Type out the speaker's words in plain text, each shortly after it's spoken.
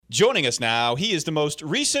Joining us now, he is the most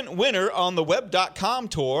recent winner on the Web.com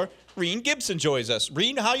tour. Rhein Gibson joins us.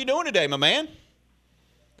 Rhein, how you doing today, my man?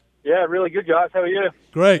 Yeah, really good, guys. How are you?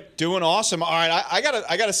 Great. Doing awesome. All right, I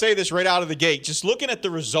gotta say this right out of the gate. Just looking at the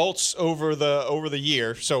results over the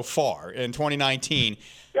year so far in 2019,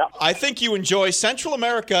 yeah. I think you enjoy Central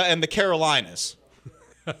America and the Carolinas.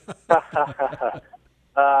 I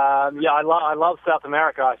love South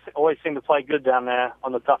America. I always seem to play good down there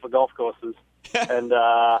on the tougher golf courses. And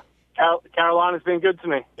Carolina's been good to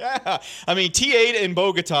me. Yeah, I mean T8 in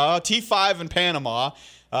Bogota, T5 in Panama,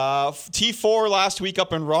 T4 last week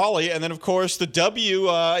up in Raleigh, and then of course the W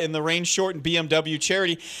in the Rhein and BMW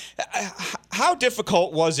Charity. How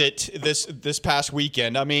difficult was it this past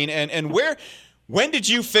weekend? I mean, and when did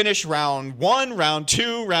you finish round 1, round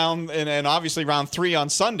 2, and obviously round 3 on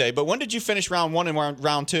Sunday? But when did you finish round 1 and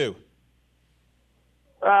round 2?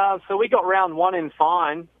 So we got round 1 in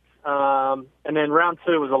fine. And then round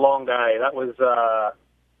 2 was a long day. That was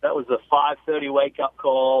a 5:30 wake up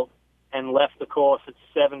call, and left the course at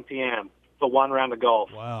 7 p.m. for one round of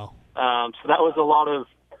golf. Wow. So that was a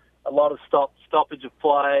lot of stoppage of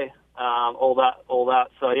play, all that.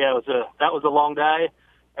 So yeah, that was a long day,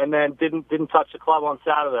 and then didn't touch the club on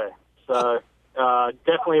Saturday. So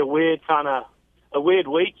definitely a weird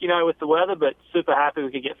week, with the weather, but super happy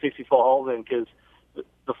we could get 54 holes in because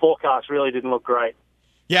the forecast really didn't look great.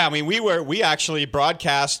 Yeah, I mean, we actually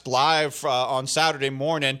broadcast live on Saturday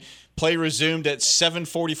morning. Play resumed at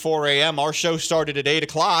 7:44 a.m. Our show started at 8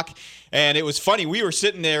 o'clock, and it was funny. We were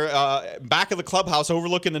sitting there back of the clubhouse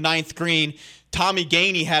overlooking the 9th green. Tommy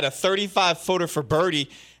Gainey had a 35-footer for birdie,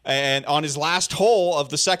 and on his last hole of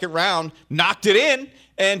the second round, knocked it in,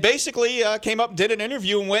 and basically came up and did an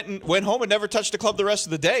interview and went home and never touched the club the rest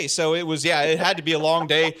of the day. So it had to be a long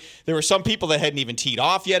day. There were some people that hadn't even teed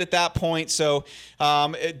off yet at that point. So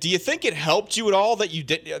do you think it helped you at all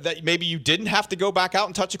that maybe you didn't have to go back out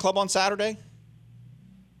and touch a club on Saturday?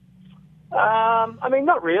 I mean,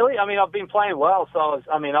 not really. I mean, I've been playing well, so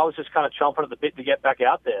I was just kind of chomping at the bit to get back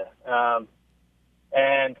out there.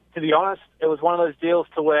 And to be honest, it was one of those deals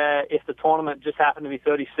to where if the tournament just happened to be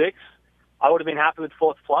 36, I would have been happy with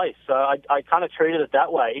 4th place. So I kind of treated it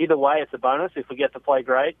that way. Either way, it's a bonus. If we get to play,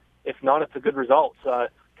 great. If not, it's a good result. So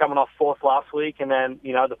coming off 4th last week and then,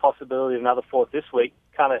 the possibility of another 4th this week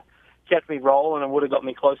kind of kept me rolling and would have got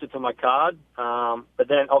me closer to my card. But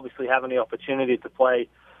then obviously having the opportunity to play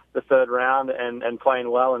the 3rd round and playing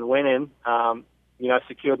well and winning,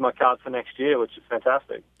 secured my card for next year, which is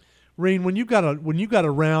fantastic. Rhein, when you got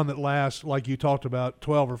a round that lasts, like you talked about,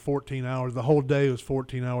 12 or 14 hours, the whole day was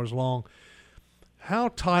 14 hours long. How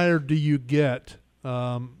tired do you get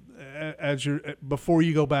before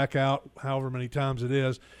you go back out, however many times it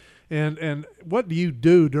is, and what do you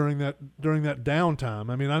do during that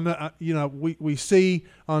downtime? I mean, we see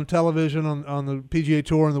on television on the PGA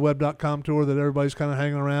Tour and the Web.com tour that everybody's kind of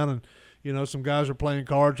hanging around and some guys are playing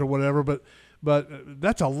cards or whatever, but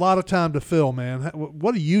that's a lot of time to fill, man.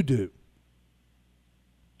 What do you do?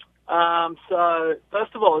 So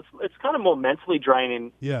first of all, it's kind of more mentally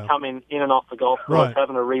draining coming in and off the golf course, right.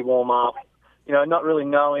 having to re-warm up, not really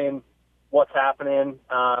knowing what's happening.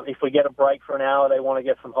 If we get a break for an hour, they want to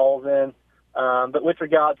get some holes in. But with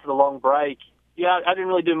regard to the long break, I didn't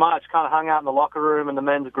really do much. Kind of hung out in the locker room and the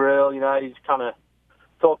men's grill. You just kind of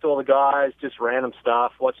talked to all the guys, just random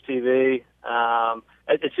stuff, watch TV.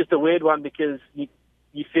 It's just a weird one because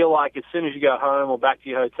you feel like as soon as you go home or back to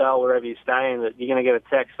your hotel, wherever you're staying, that you're going to get a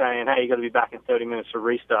text saying, hey, you got to be back in 30 minutes for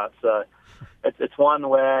restart. So it's one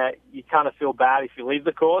where you kind of feel bad if you leave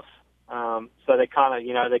the course. So they kind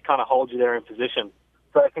of hold you there in position.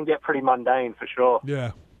 So it can get pretty mundane for sure.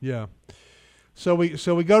 Yeah. So we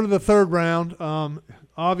go to the 3rd round.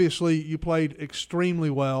 Obviously, you played extremely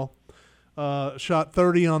well. Shot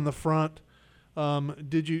 30 on the front.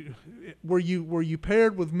 Were you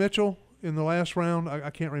paired with Mitchell in the last round? I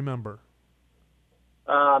can't remember.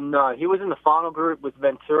 No, he was in the final group with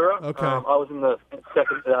Ventura. Okay. I was in the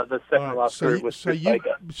second Right. last group with Chris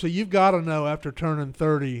Baker. So you've got to know after turning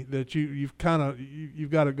 30 that you've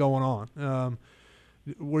got it going on.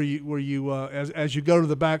 Were you as you go to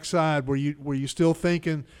the backside, were you still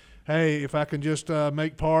thinking, hey, if I can just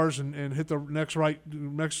make pars and hit the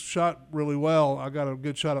next shot really well, I got a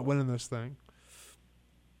good shot at winning this thing?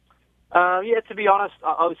 To be honest,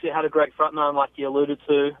 obviously I had a great front nine like you alluded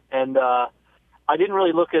to, and I didn't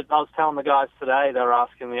really look at. I was telling the guys today, they were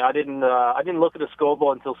asking me. I didn't look at the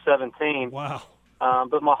scoreboard until 17. Wow.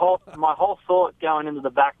 But my whole thought going into the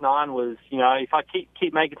back nine was, if I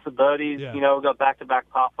keep making some birdies, we've got back-to-back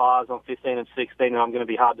par fives on 15 and 16, and I'm going to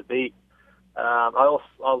be hard to beat. I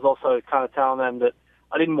was also kind of telling them that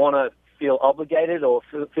I didn't want to feel obligated or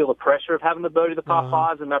feel the pressure of having to birdie the par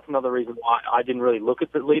fives, and that's another reason why I didn't really look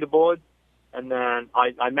at the leaderboard. And then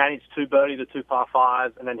I managed to birdie the 2 par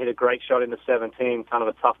fives and then hit a great shot into 17, kind of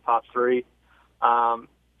a tough par 3. And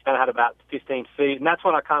I had about 15 feet. And that's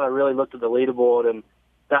when I kind of really looked at the leaderboard, and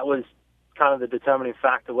that was kind of the determining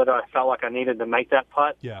factor, whether I felt like I needed to make that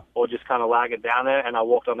putt or just kind of lag it down there. And I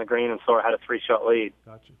walked on the green and saw I had a 3-shot lead.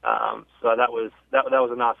 Gotcha. So that was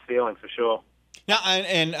a nice feeling for sure. Yeah,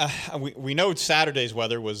 and we know Saturday's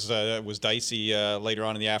weather was dicey later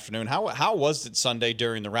on in the afternoon. How was it Sunday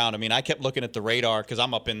during the round? I mean, I kept looking at the radar because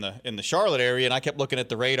I'm up in the Charlotte area, and I kept looking at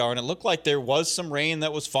the radar, and it looked like there was some rain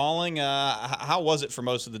that was falling. How was it for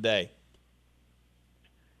most of the day?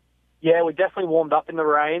 Yeah, we definitely warmed up in the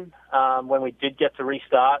rain. When we did get to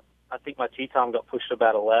restart, I think my tee time got pushed to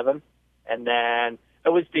about 11, and then it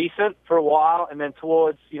was decent for a while, and then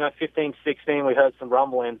towards 15, 16, we heard some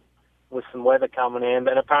rumbling with some weather coming in,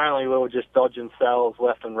 and apparently we were just dodging cells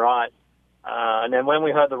left and right. And then when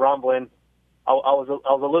we heard the rumbling, I was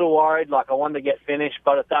a little worried, like I wanted to get finished,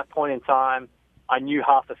 but at that point in time, I knew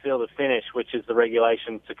half the field had finished, which is the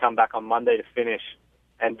regulation to come back on Monday to finish.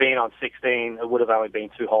 And being on 16, it would have only been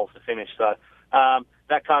 2 holes to finish. So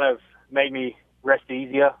that kind of made me rest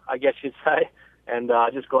easier, I guess you'd say. And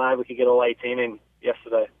just glad we could get all 18 in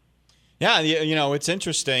yesterday. Yeah, it's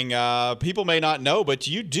interesting. People may not know, but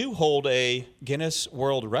you do hold a Guinness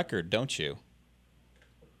World Record, don't you?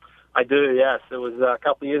 I do, yes. It was a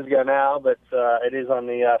couple of years ago now, but it is on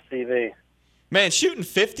the CV. Man, shooting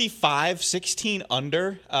 55, 16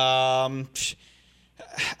 under.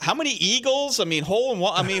 How many eagles? I mean, hole in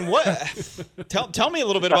one. I mean, what? Tell me a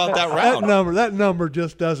little bit about that round. That number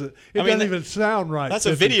just doesn't. Doesn't even sound right. That's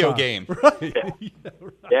 55. a video game, right?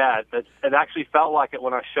 Yeah, it actually felt like it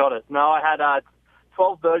when I shot it. No, I had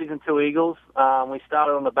 12 birdies and 2 eagles. We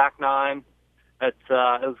started on the back 9. It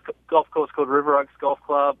was a golf course called River Oaks Golf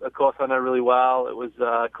Club. A course I know really well. It was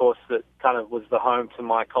a course that kind of was the home to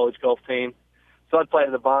my college golf team. So I'd played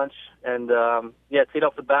it a bunch, and teed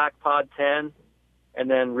off the back, parred 10. And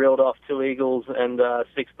then reeled off 2 eagles and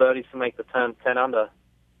 6 birdies to make the 10 under,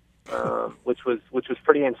 which was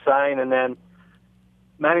pretty insane. And then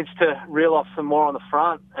managed to reel off some more on the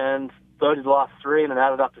front and birdied the last 3 and then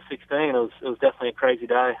added up to 16. It was definitely a crazy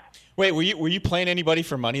day. Wait, were you playing anybody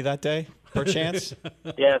for money that day, per chance?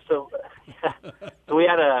 Yeah, so we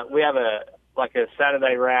have a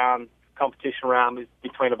Saturday round, competition round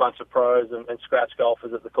between a bunch of pros and scratch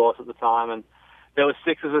golfers at the course at the time, and there was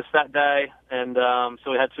 6 of us that day, and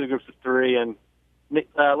so we had 2 groups of 3, and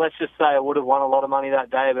let's just say I would have won a lot of money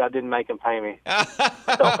that day, but I didn't make them pay me.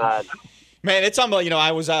 Felt bad. Man, it's unbelievable.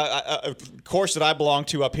 I was a course that I belong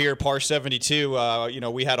to up here, par 72.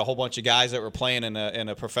 We had a whole bunch of guys that were playing, and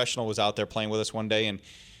a professional was out there playing with us one day, and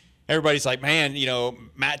everybody's like, man,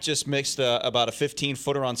 Matt just mixed about a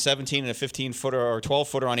 15-footer on 17 and a 15-footer or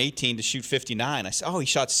 12-footer on 18 to shoot 59. I said, oh, he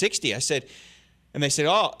shot 60. And they said,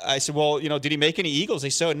 well, did he make any eagles? They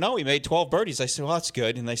said, no, he made 12 birdies. I said, well, that's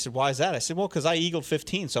good. And they said, why is that? I said, well, because I eagled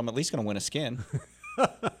 15, so I'm at least going to win a skin.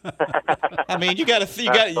 I mean, you got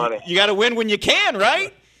to win when you can,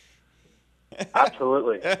 right?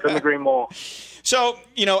 Absolutely. Couldn't agree more. So,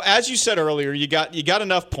 as you said earlier, you got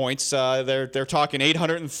enough points. They're talking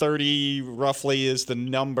 830 roughly is the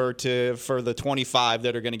number for the 25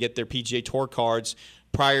 that are going to get their PGA Tour cards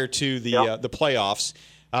prior to the playoffs.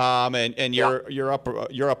 And you're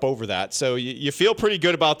up over that, so you feel pretty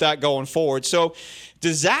good about that going forward. So,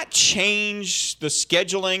 does that change the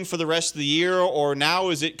scheduling for the rest of the year, or now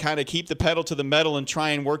is it kind of keep the pedal to the metal and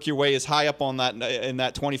try and work your way as high up on that in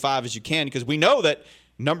that 25 as you can? Because we know that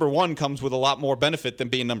number 1 comes with a lot more benefit than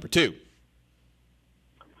being number 2.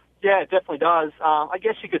 Yeah, it definitely does. I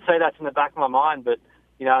guess you could say that's in the back of my mind, but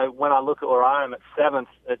when I look at where I am at 7th,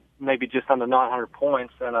 at maybe just under 900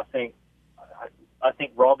 points, and I think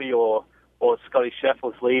Robbie or Scotty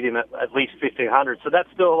Scheffler's leading at least 1,500. So that's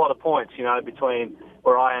still a lot of points, between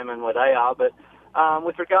where I am and where they are. But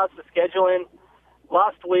with regards to scheduling,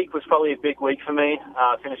 last week was probably a big week for me,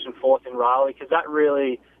 finishing 4th in Raleigh, because that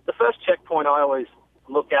really, the first checkpoint I always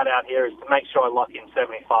look at out here is to make sure I lock in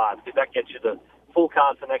 75, because that gets you the full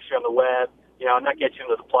cards for next year on the web, and that gets you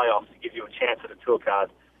into the playoffs to give you a chance at a tour card.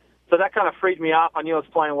 So that kind of freed me up. I knew I was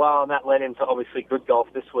playing well, and that led into obviously good golf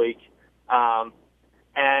this week.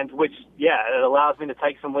 And which, it allows me to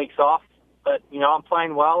take some weeks off. But, I'm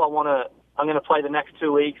playing well. I'm going to play the next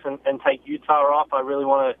 2 weeks and take Utah off. I really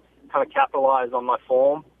want to kind of capitalize on my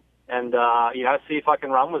form and, see if I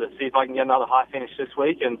can run with it, see if I can get another high finish this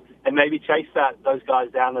week and maybe chase those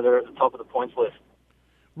guys down that are at the top of the points list.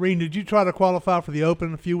 Rhein, did you try to qualify for the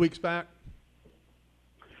Open a few weeks back?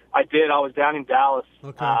 I did. I was down in Dallas.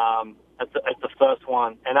 Okay. at the first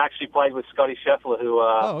one, and actually played with Scotty Scheffler,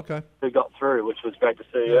 who got through, which was great to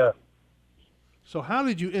see. Yeah. So how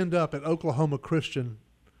did you end up at Oklahoma Christian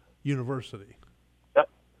University?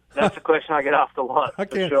 That's a question I get asked a lot. I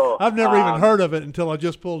can't. For sure. I've never even heard of it until I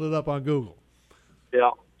just pulled it up on Google. Yeah.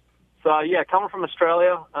 So yeah, coming from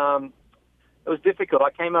Australia, it was difficult.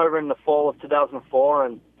 I came over in the fall of 2004,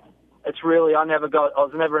 and it's really I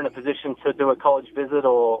was never in a position to do a college visit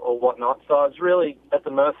or whatnot. So I was really at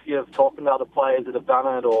the mercy of talking to other players that have done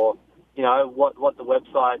it, or what the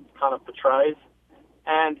website kind of portrays.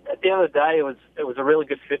 And at the end of the day, it was a really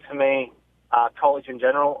good fit for me. College in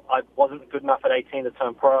general, I wasn't good enough at 18 to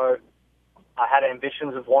turn pro. I had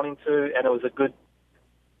ambitions of wanting to, and it was a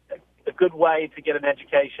good way to get an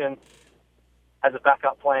education as a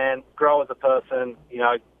backup plan, grow as a person,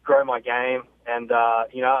 grow my game. And,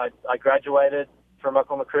 I graduated from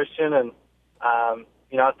Oklahoma Christian, and, I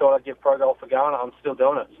thought I'd give pro golf a go, and I'm still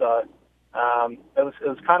doing it. So it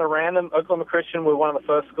was kind of random. Oklahoma Christian were one of the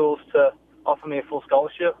first schools to offer me a full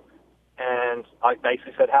scholarship. And I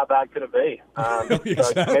basically said, how bad could it be? Exactly.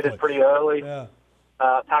 So I committed pretty early,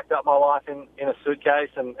 packed up my life in a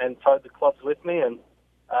suitcase and towed the clubs with me. And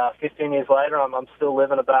 15 years later, I'm still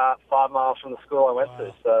living about 5 miles from the school I went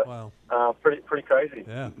to. So pretty crazy.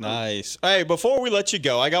 Yeah. Nice. Hey, before we let you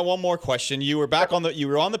go, I got one more question. You were on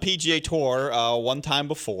the PGA Tour one time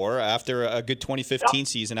before, after a good 2015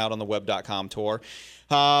 season out on the Web.com tour.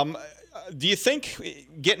 Do you think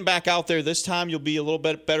getting back out there this time you'll be a little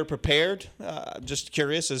bit better prepared? Just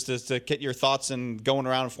curious as to get your thoughts and going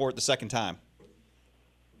around for it the second time.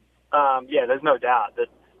 Yeah, there's no doubt that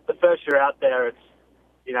the first year out there, it's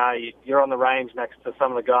you're on the range next to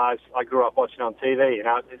some of the guys I grew up watching on TV.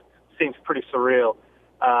 It seems pretty surreal.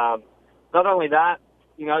 Not only that,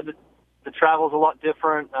 the travel's a lot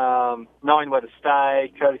different. Knowing where to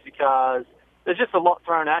stay, courtesy cars. There's just a lot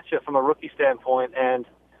thrown at you from a rookie standpoint, and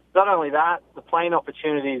not only that, the playing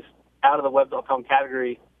opportunities out of the Web.com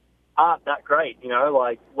category aren't that great.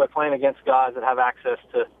 Like we're playing against guys that have access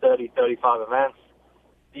to 30, 35 events.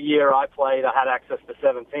 The year I played, I had access to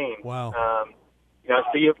 17. Wow.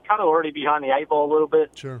 So you're kind of already behind the eight ball a little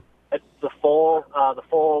bit. Sure. At the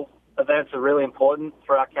fall events are really important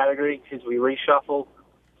for our category because we reshuffle.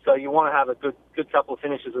 So you want to have a good couple of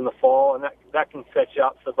finishes in the fall, and that can set you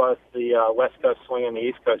up for both the West Coast swing and the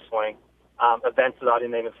East Coast swing. Events that I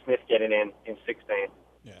didn't even sniff getting in 16.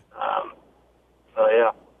 Yeah. So,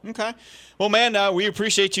 yeah. Okay. Well, man, we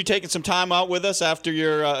appreciate you taking some time out with us after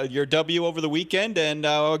your W over the weekend, and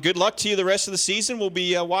good luck to you the rest of the season. We'll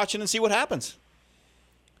be watching and see what happens.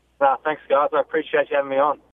 Thanks, guys. I appreciate you having me on.